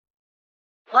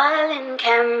While in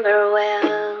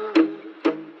Camberwell,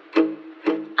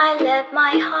 I left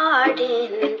my heart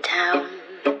in town,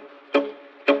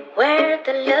 where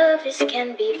the lovers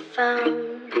can be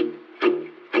found.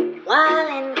 While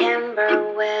in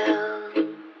Camberwell,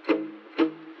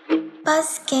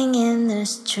 busking in the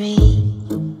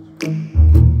street,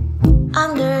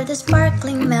 under the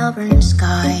sparkling Melbourne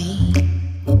sky,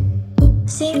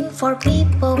 sing for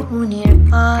people who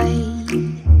nearby.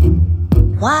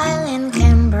 While in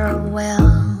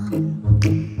Camberwell,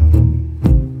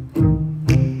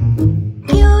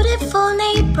 beautiful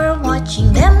neighbor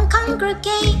watching them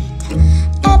congregate.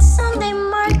 At Sunday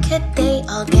market they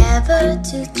all gather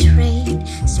to trade,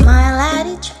 smile at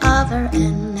each other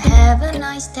and have a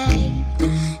nice day.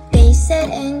 They said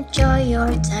enjoy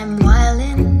your time while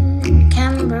in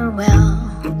Camberwell.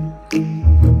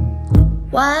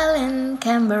 While in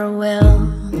Camberwell,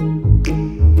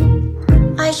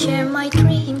 I share my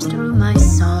dreams through my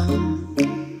song,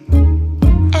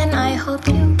 and I hope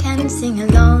you can sing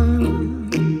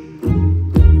along.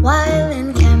 While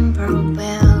in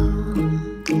Camberwell,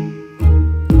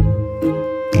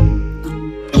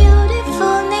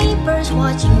 beautiful neighbors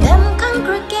watching